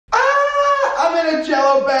I'm in a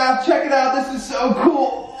Jello bath. Check it out. This is so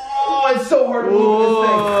cool. Oh, it's so hard to move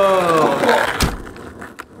this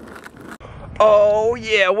thing. Oh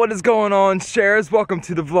yeah, what is going on, shares? Welcome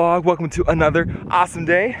to the vlog. Welcome to another awesome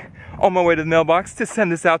day. On my way to the mailbox to send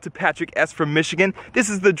this out to Patrick S. from Michigan. This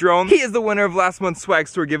is the drone. He is the winner of last month's swag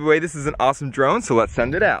store giveaway. This is an awesome drone, so let's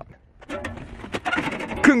send it out.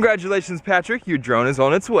 Congratulations, Patrick. Your drone is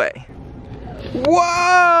on its way.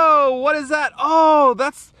 Whoa! What is that? Oh,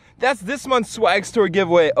 that's this month's swag store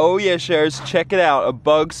giveaway. Oh yeah, shares, check it out. A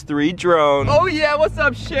Bugs 3 drone. Oh yeah, what's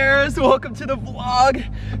up, shares? Welcome to the vlog.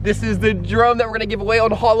 This is the drone that we're gonna give away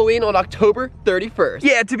on Halloween on October 31st.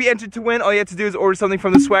 Yeah, to be entered to win, all you have to do is order something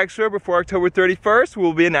from the swag store before October 31st.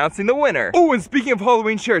 We'll be announcing the winner. Oh, and speaking of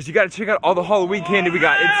Halloween, shares, you gotta check out all the Halloween candy we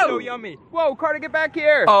got. It's so yummy. Whoa, Carter, get back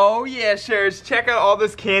here. Oh yeah, shares, check out all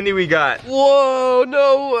this candy we got. Whoa,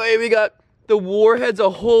 no way. We got the warheads, a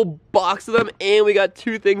whole box of them, and we got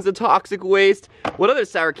 2 things of toxic waste. What other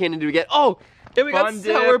sour candy do we get? Oh, and we got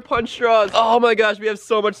sour punch straws. Oh my gosh, we have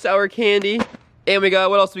so much sour candy. And we got,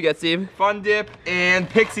 what else do we got, Steve? Fun dip and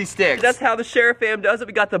pixie sticks. That's how the Sheriff fam does it.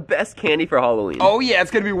 We got the best candy for Halloween. Oh yeah,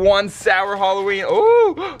 it's gonna be one sour Halloween.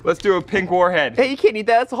 Oh, let's do a pink warhead. Hey, you can't eat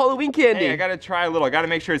that. That's Halloween candy. Hey, I gotta try a little. I gotta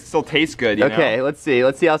make sure it still tastes good, you know? Let's see.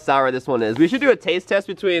 Let's see how sour this one is. We should do a taste test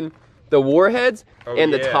between the warheads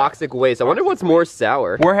and the toxic waste. I wonder what's more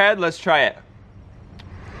sour. Warhead, let's try it.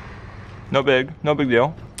 No big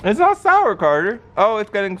deal. It's not sour, Carter. Oh, it's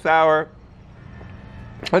getting sour.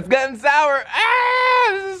 It's getting sour. Ah,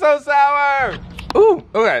 this is so sour. Ooh,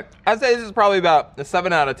 okay. I'd say this is probably about a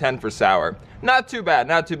 7 out of 10 for sour. Not too bad,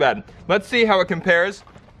 not too bad. Let's see how it compares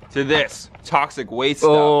to this toxic waste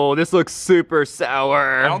stuff. Oh, this looks super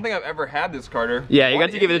sour. I don't think I've ever had this, Carter. Yeah, you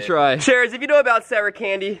got to give it a try. Shares, if you know about sour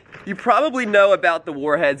candy, you probably know about the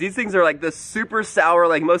warheads. These things are like the super sour,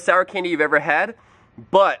 like most sour candy you've ever had.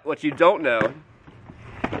 But what you don't know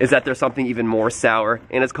is that there's something even more sour,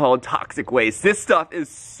 and it's called toxic waste. This stuff is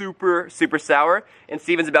super, super sour, and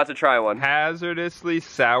Steven's about to try one. Hazardously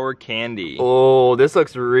sour candy. Oh, this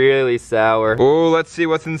looks really sour. Oh, let's see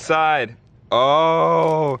what's inside.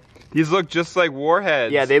 Oh, these look just like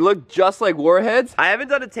warheads. Yeah, they look just like warheads. I haven't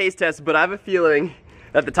done a taste test, but I have a feeling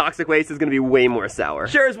that the toxic waste is gonna be way more sour.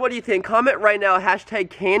 Shares, what do you think? Comment right now,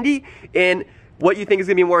 #candy, and what you think is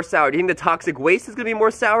gonna be more sour. Do you think the toxic waste is gonna be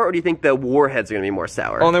more sour, or do you think the warheads are gonna be more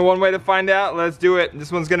sour? Only one way to find out. Let's do it.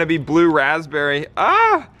 This one's gonna be blue raspberry.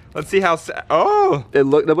 Ah! Let's see how, oh!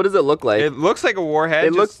 What does it look like? It looks like a warhead.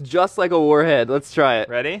 It looks just like a warhead. Let's try it.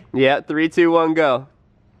 Ready? Yeah, 3, 2, 1, go.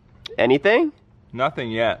 Anything?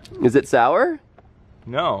 Nothing yet. Is it sour?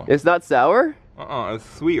 No. It's not sour? It's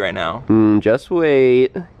sweet right now. Just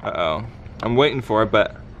wait. Uh-oh. I'm waiting for it,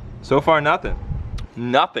 but so far nothing.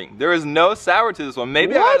 Nothing. There is no sour to this one.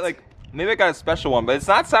 Maybe I got a special one, but it's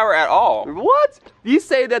not sour at all. What? You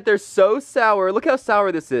say that they're so sour. Look how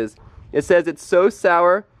sour this is. It says it's so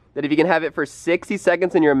sour that if you can have it for 60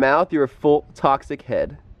 seconds in your mouth, you're a full toxic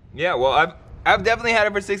head. Yeah, well, I've definitely had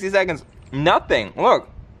it for 60 seconds. Nothing. Look.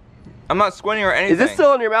 I'm not squinting or anything. Is this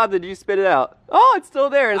still in your mouth, or did you spit it out? Oh, it's still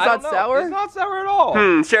there, and it's not sour? It's not sour at all.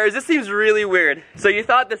 Shares, this seems really weird. So you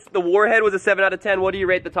thought the warhead was a 7 out of 10. What do you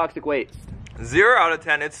rate the toxic waste? 0 out of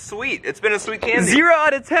 10. It's sweet. It's been a sweet candy. 0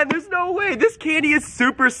 out of 10. There's no way. This candy is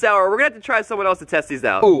super sour. We're gonna have to try someone else to test these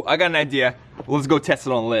out. Ooh, I got an idea. Let's go test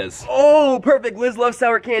it on Liz. Oh, perfect. Liz loves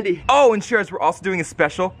sour candy. Oh, and shares, we're also doing a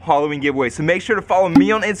special Halloween giveaway. So make sure to follow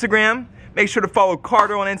me on Instagram. Make sure to follow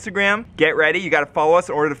Carter on Instagram. Get ready, you gotta follow us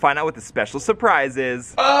in order to find out what the special surprise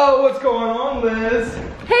is. Oh, what's going on, Liz?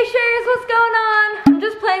 Hey Sherry's, what's going on? I'm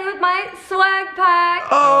just playing with my swag pack.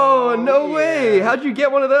 Oh, no way. How'd you get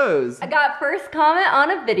one of those? I got first comment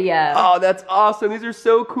on a video. Oh, that's awesome. These are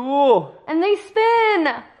so cool. And they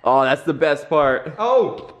spin. Oh, that's the best part.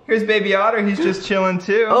 Oh, here's Baby Otter. He's just chilling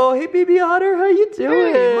too. Oh, hey Baby Otter, how you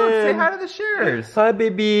doing? Hey, look, say hi to the shares. Hi,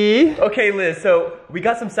 baby. Okay, Liz, so we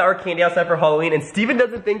got some sour candy outside for Halloween, and Steven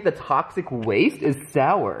doesn't think the toxic waste is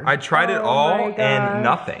sour. I tried it all and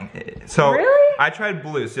nothing. So really? I tried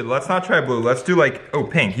blue, so let's not try blue. Let's do like,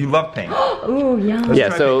 pink. You love pink. Ooh, yum. Yeah,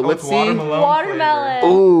 so let's see. Watermelon.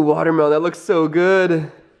 Ooh, watermelon, that looks so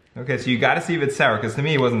good. Okay, so you gotta see if it's sour, because to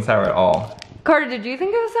me it wasn't sour at all. Carter, did you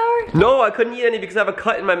think it was sour? No, I couldn't eat any because I have a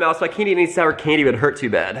cut in my mouth, so I can't eat any sour candy. It would hurt too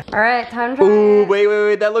bad. All right, time to try Ooh, it.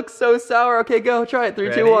 wait. That looks so sour. Okay, go. Try it.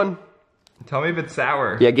 3, 2, 1. Tell me if it's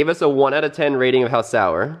sour. Yeah, give us a 1 out of 10 rating of how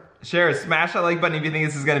sour. Share, smash that like button if you think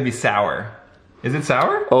this is gonna be sour. Is it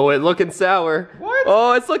sour? Oh, it's looking sour. What?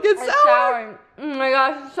 Oh, it's looking sour. Oh my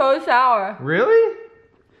gosh, it's so sour. Really?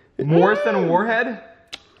 Worse than a warhead?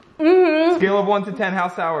 Scale of 1 to 10, how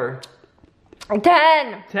sour?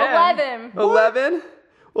 10. 11. 11?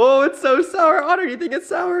 Oh, it's so sour. Otter, do you think it's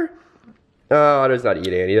sour? Oh, Otter's not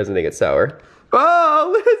eating it. He doesn't think it's sour.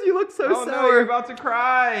 Oh, Liz, you look so sour. No, you're about to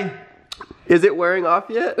cry. Is it wearing off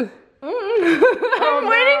yet? I'm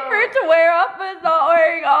waiting for it to wear off, but it's not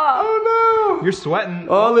wearing off. Oh no! You're sweating.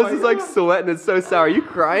 Oh, Liz is like sweating. It's so sour. Are you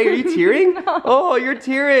crying? Are you tearing? No. Oh, you're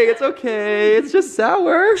tearing. It's okay. It's just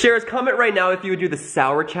sour. Sharers, comment right now if you would do the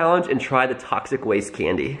sour challenge and try the toxic waste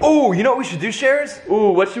candy. Oh, you know what we should do, Sharers? Ooh,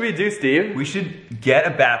 what should we do, Steve? We should get a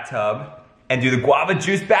bathtub and do the guava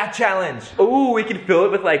juice bath challenge. Ooh, we could fill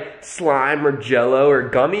it with like slime or Jello or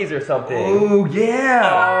gummies or something. Oh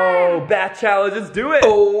yeah. Oh, bath challenge. Let's do it.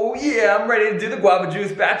 Oh yeah, I'm ready to do the guava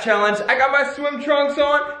juice bath challenge. I got my swim trunks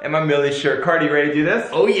on and my Millie shirt. Cardi, ready to do this?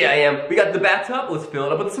 Oh yeah, I am. We got the bathtub. Let's fill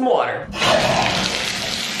it up with some water.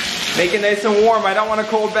 Make it nice and warm. I don't want a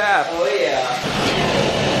cold bath. Oh yeah.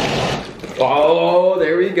 Oh,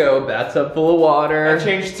 there we go. Bathtub full of water. I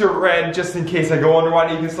changed to red just in case I go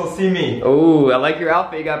underwater. You can still see me. Oh, I like your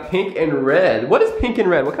outfit. You got pink and red. What is pink and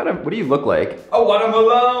red? What do you look like? A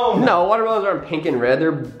watermelon. No, watermelons aren't pink and red.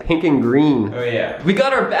 They're pink and green. Oh yeah. We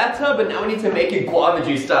got our bathtub, but now we need to make it guava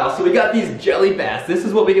juice style. So we got these Jelli Baffs. This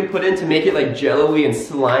is what we can put in to make it like jello-y and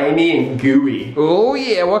slimy and gooey. Oh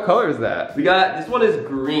yeah, what color is that? We got, this one is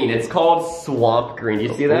green. It's called swamp green. Do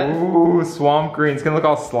you see that? Ooh, swamp green. It's gonna look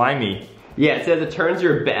all slimy. Yeah, it says it turns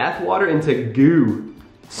your bath water into goo.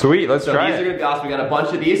 Sweet, let's try these it. are gonna be awesome. We got a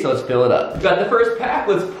bunch of these, so let's fill it up. We got the first pack,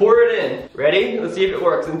 let's pour it in. Ready? Let's see if it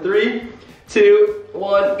works. In 3, 2,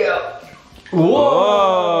 1, go.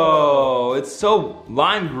 Whoa, it's so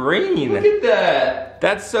lime green. Look at that.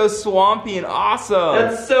 That's so swampy and awesome.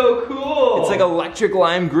 That's so cool. It's like electric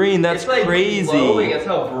lime green. That's it's like crazy. glowing. That's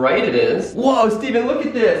how bright it is. Whoa, Steven, look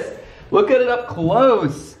at this. Look at it up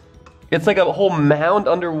close. It's like a whole mound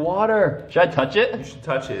underwater. Should I touch it? You should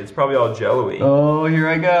touch it. It's probably all jello-y. Oh, here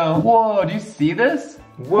I go. Whoa, do you see this?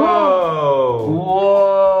 Whoa.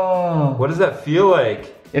 Whoa. What does that feel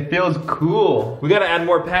like? It feels cool. We gotta add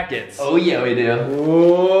more packets. Oh yeah, we do.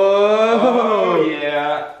 Whoa. Oh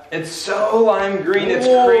yeah. It's so lime green, it's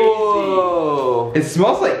Whoa. crazy. It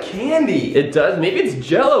smells like candy. It does. Maybe it's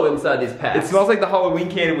Jello inside these packs. It smells like the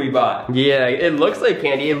Halloween candy we bought. Yeah, it looks like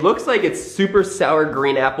candy. It looks like it's super sour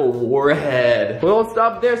green apple warhead. Well, don't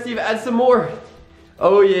stop there, Steve. Add some more.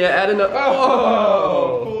 Oh yeah, add another.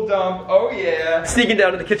 Oh, full dump. Oh yeah. Sneaking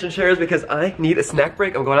down to the kitchen chairs because I need a snack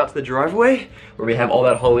break. I'm going out to the driveway where we have all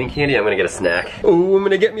that Halloween candy. I'm gonna get a snack. Oh, I'm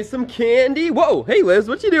gonna get me some candy. Whoa, hey Liz,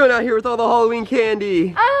 what you doing out here with all the Halloween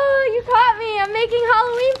candy? Oh, you caught me. I'm making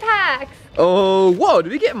Halloween packs. Oh, whoa,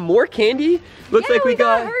 did we get more candy? Looks Yeah, like we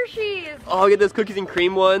got Hershey's. Oh, we got those cookies and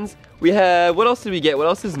cream ones. We have, what else did we get? What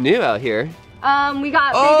else is new out here? We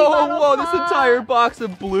got baby Oh, bottle whoa, this pop. entire box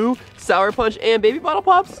of blue Sour Punch and baby bottle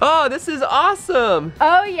pops. Oh, this is awesome.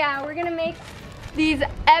 Oh yeah, we're gonna make these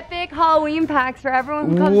epic Halloween packs for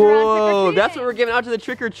everyone who comes around Whoa, trick-or-treating. that's what we're giving out to the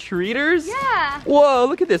trick-or-treaters? Yeah. Whoa,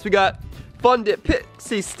 look at this. We got Fun Dip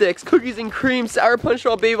Pixie Sticks, cookies and cream, Sour Punch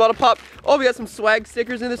Roll, baby bottle pop. Oh, we got some swag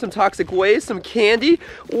stickers in there, some toxic waste, some candy.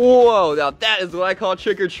 Whoa, now that is what I call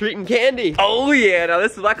trick-or-treating candy. Oh yeah, now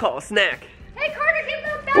this is what I call a snack. Hey Carter, give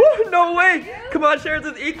them back. Woo, no way! Come on, Sharon,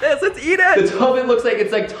 let's eat this. Let's eat it. The tub, it looks like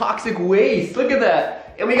it's like toxic waste. Look at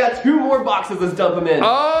that. And we got 2 more boxes. Let's dump them in.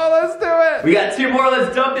 Oh, let's do it. We got 2 more.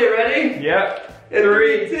 Let's dump it. Ready? Yep. In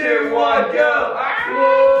 3, 2, 1, go.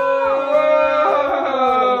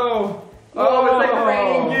 Whoa. Oh, it's like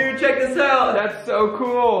raining goo. Check this out. That's so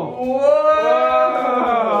cool.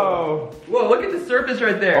 Whoa. Whoa, look at the surface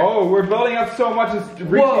right there. Oh, we're building up so much it's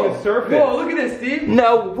reaching the surface. Whoa, look at this, Steve.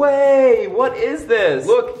 No way. What is this?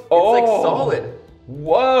 Look, it's like solid.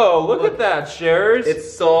 Whoa, look at that, Sharers.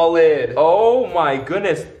 It's solid. Oh my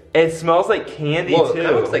goodness. It smells like candy Whoa, too.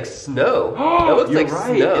 That looks like snow. That looks You're like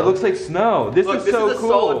right. snow. It looks like snow. This is so This is a cool.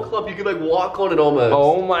 solid clump. You could like walk on it almost.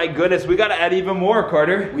 Oh my goodness, we gotta add even more,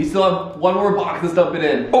 Carter. We still have 1 more box to dump it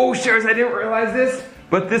in. Oh, Sharers, I didn't realize this,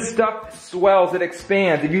 but this stuff swells, it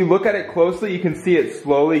expands. If you look at it closely, you can see it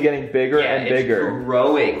slowly getting bigger and bigger. It's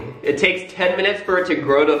growing. It takes 10 minutes for it to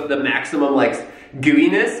grow to the maximum like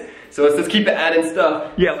gooiness. So let's just keep adding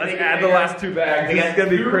stuff. Yeah, let's add the last 2 bags. This is gonna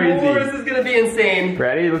be crazy. This is gonna be insane.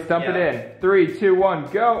 Ready? Let's dump it in. 3, 2, 1,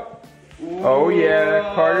 go. Oh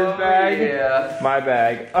yeah, Carter's bag. Yeah. My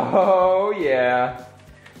bag. Oh yeah.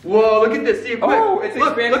 Whoa, look at this. See, quick. Oh, it's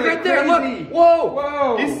look expanding right like there. crazy. Look. Whoa.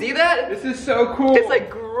 Whoa. Do you see that? This is so cool. It's like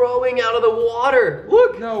growing growing out of the water.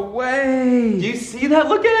 Look. No way. Do you see that?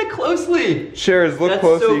 Look at it closely. Shares, look That's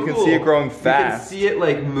closely. so You can cool. see it growing fast. You can see it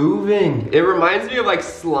like moving. It reminds me of like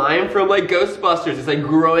slime from like Ghostbusters. It's like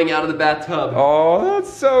growing out of the bathtub. Oh,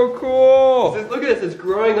 that's so cool. Look at this, it's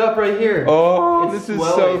growing up right here. Oh, It's this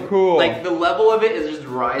swelling. is so cool. Like the level of it is just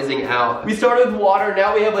rising out. We started with water,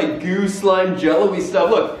 now we have like goo, slime, jello-y stuff.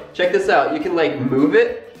 Look, check this out. You can like move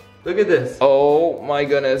it. Look at this. Oh my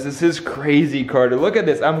goodness, this is crazy, Carter. Look at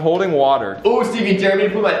this, I'm holding water. Oh, Steve, you dare me to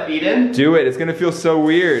put my feet in? Do it, it's gonna feel so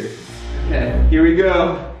weird. Okay, here we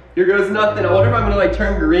go. Here goes nothing. I wonder if I'm gonna like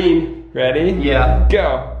turn green. Ready? Yeah.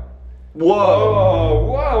 Go. Whoa. Oh,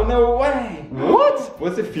 whoa, no way. What?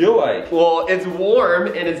 What's it feel like? Well, it's warm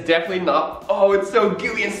and it's definitely not. Oh, it's so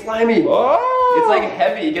gooey and slimy. Oh. It's like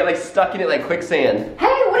heavy. You get like stuck in it like quicksand. Hey,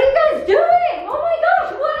 what are you guys doing? Oh my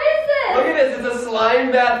gosh, what is this? Look at this. It's a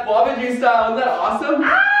slime bath barbecue style. Isn't that awesome?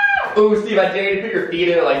 Ah! Oh, Steve, I dare you to put your feet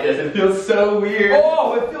in it like this. It feels so weird.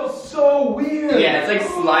 Oh, it feels so weird. Yeah, it's like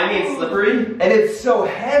slimy and slippery. And it's so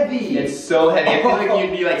heavy. It's so heavy. I feel like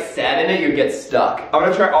you'd be like sat in it, you'd get stuck. I'm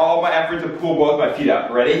gonna try all my effort to pull both my feet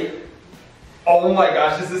up. Ready? Oh my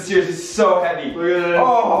gosh, this is seriously so heavy. Look at this.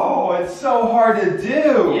 Oh, it's so hard to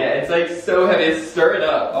do. Yeah, it's like so heavy. Stir it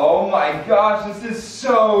up. Oh my gosh, this is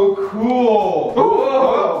so cool.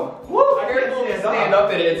 Whoa. Whoa. I heard it stand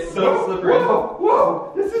up in it. It's so slippery. Whoa,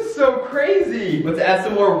 whoa, this is so crazy. Let's add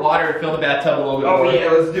some more water to fill the bathtub a little bit more. Oh yeah,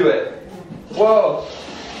 let's do it. Whoa.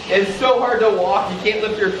 It's so hard to walk. You can't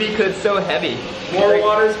lift your feet because it's so heavy. More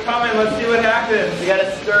water's coming, let's see what happens. You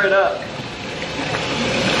gotta stir it up.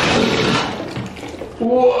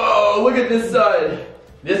 Whoa, look at this side.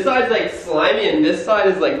 This side's like slimy and this side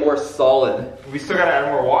is like more solid. We still gotta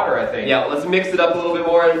add more water, I think. Yeah, let's mix it up a little bit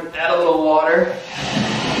more and add a little water.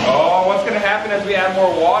 Oh, what's gonna happen as we add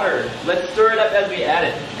more water? Let's stir it up as we add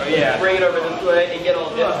it. Oh yeah. Bring it over this way and get all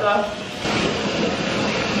this stuff.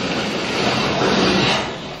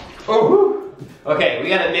 Oh. Okay, we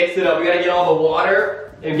gotta mix it up. We gotta get all the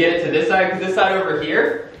water and get it to this side, because this side over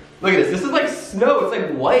here, look at this. This is like snow. It's like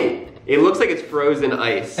white. It looks like it's frozen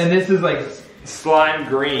ice. And this is like slime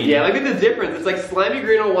green. Yeah, look at the difference. It's like slimy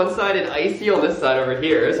green on one side and icy on this side over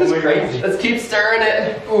here. This is crazy. Let's keep stirring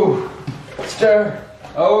it. Ooh. Stir.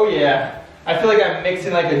 Oh yeah. I feel like I'm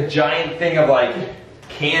mixing like a giant thing of like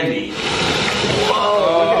candy.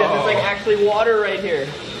 Whoa, look at this. It's like actually water right here.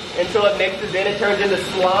 Until it mixes in, it turns into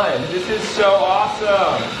slime. This is so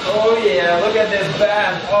awesome. Oh yeah, look at this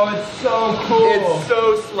bath. Oh, it's so cool. It's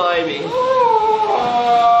so slimy. Oh.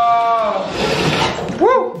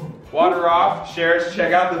 Woo. Water off. Shares,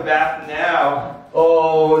 check out the bath now.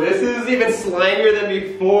 Oh, this is even slimier than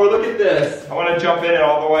before. Look at this. I want to jump in it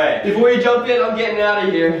all the way. Before you jump in, I'm getting out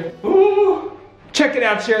of here. Ooh. Check it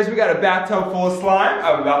out, Shares. We got a bathtub full of slime.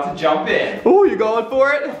 I'm about to jump in. Oh, you going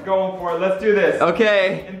for it? Going for it. Let's do this.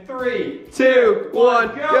 Okay. In 3, 2,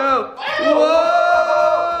 1, go.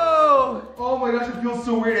 Whoa! Oh my gosh, it feels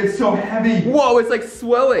so weird. It's so heavy. Whoa, it's like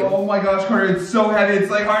swelling. Oh my gosh, Carter, it's so heavy.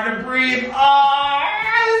 It's like hard to breathe. Ah,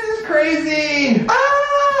 this is crazy.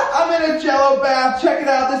 Ah, I'm in a Jello bath. Check it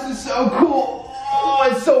out. This is so cool. Oh,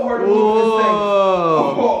 it's so hard to move this thing.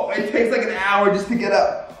 Oh, it takes like an hour just to get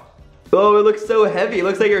up. Oh, it looks so heavy. It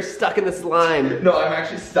looks like you're stuck in the slime. No, I'm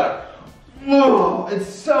actually stuck. Oh, it's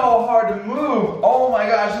so hard to move. Oh my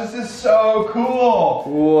gosh, this is so cool.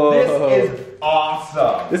 Whoa. This is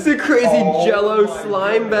awesome. This is a crazy Oh Jello my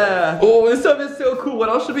slime goodness. bath. Oh, this stuff is so cool. What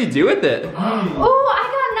else should we do with it? Oh, I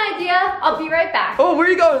got an idea. I'll be right back. Oh, where are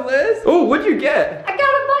you going, Liz? Oh, what'd you get? I got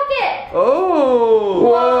a bucket. Oh.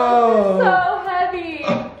 Whoa, this is so heavy.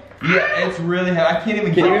 Yeah, it's really heavy. I can't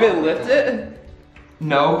even Can get you it. even lift it?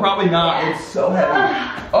 No, probably not. It's so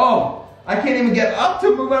heavy. Oh, I can't even get up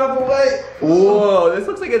to move out of the way. Whoa, this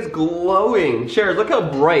looks like it's glowing. Shares, look how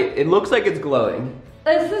bright. It looks like it's glowing.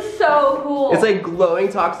 This is so cool. It's like glowing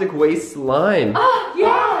toxic waste slime. Oh,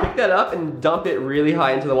 yeah. Pick that up and dump it really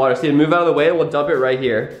high into the water. So you move out of the way and we'll dump it right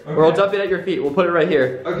here. Or we'll dump it at your feet. We'll put it right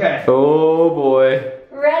here. Okay. Oh boy.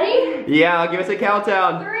 Ready? Yeah, give us a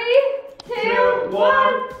countdown. 3, 2,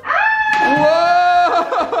 1. Ah!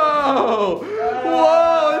 Whoa!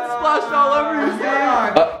 Whoa! It splashed all over you,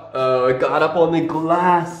 Steve. Uh-oh, it got up on the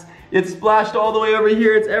glass. It splashed all the way over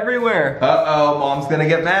here. It's everywhere. Uh-oh, Mom's gonna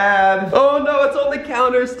get mad. Oh no, it's on the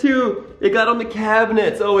counters too. It got on the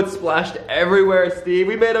cabinets. Oh, it splashed everywhere, Steve.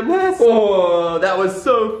 We made a mess. Oh, that was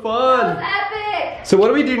so That fun. was epic. So what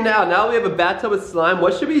do we do now? Now we have a bathtub with slime.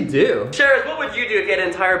 What should we do? Sharers, what would you do if you had an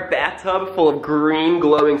entire bathtub full of green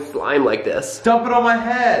glowing slime like this? Dump it on my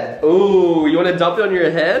head. Ooh, you want to dump it on your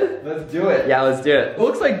head? Let's do it. Yeah, let's do it. It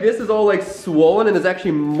looks like this is all like swollen and there's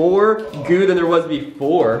actually more goo than there was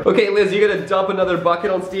before. Okay, Liz, you gonna dump another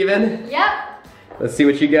bucket on Steven? Yep. Let's see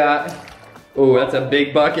what you got. Ooh, that's a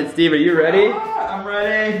big bucket. Steve, are you ready? I'm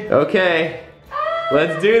ready. Okay.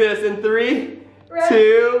 Let's do this in 3,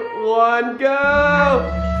 2, 1, go!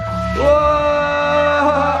 Whoa!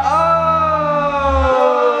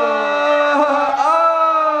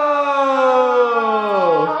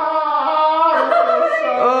 Oh!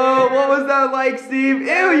 Oh! What was that like, Steve?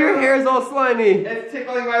 Ew, your hair is all slimy. It's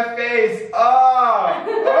tickling my face. Oh!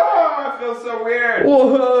 Oh, it feels so weird.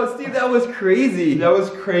 Whoa, Steve, that was crazy. That was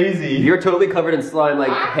crazy. You're totally covered in slime,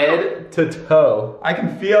 like head to toe. I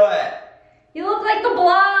can feel it. You look like the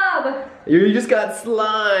Blob. You just got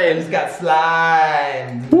slimed. Just got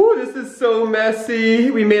slimed. Ooh, this is so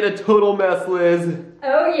messy. We made a total mess, Liz.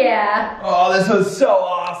 Oh yeah. Oh, this was so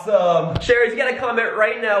awesome. Sharers, you gotta comment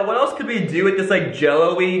right now. What else could we do with this like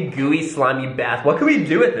jello-y, gooey, slimy bath? What could we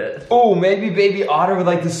do with it? Oh, maybe baby otter would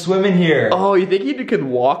like to swim in here. Oh, you think you could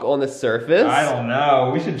walk on the surface? I don't know.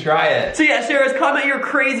 We should try it. So yeah, Sharers, comment your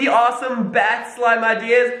crazy, awesome bath slime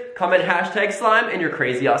ideas. Comment hashtag slime and your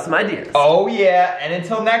crazy, awesome ideas. Oh yeah, and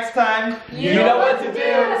until next time, you know what to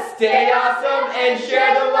do. Stay awesome and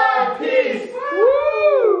share the love. Peace.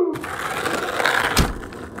 Woo!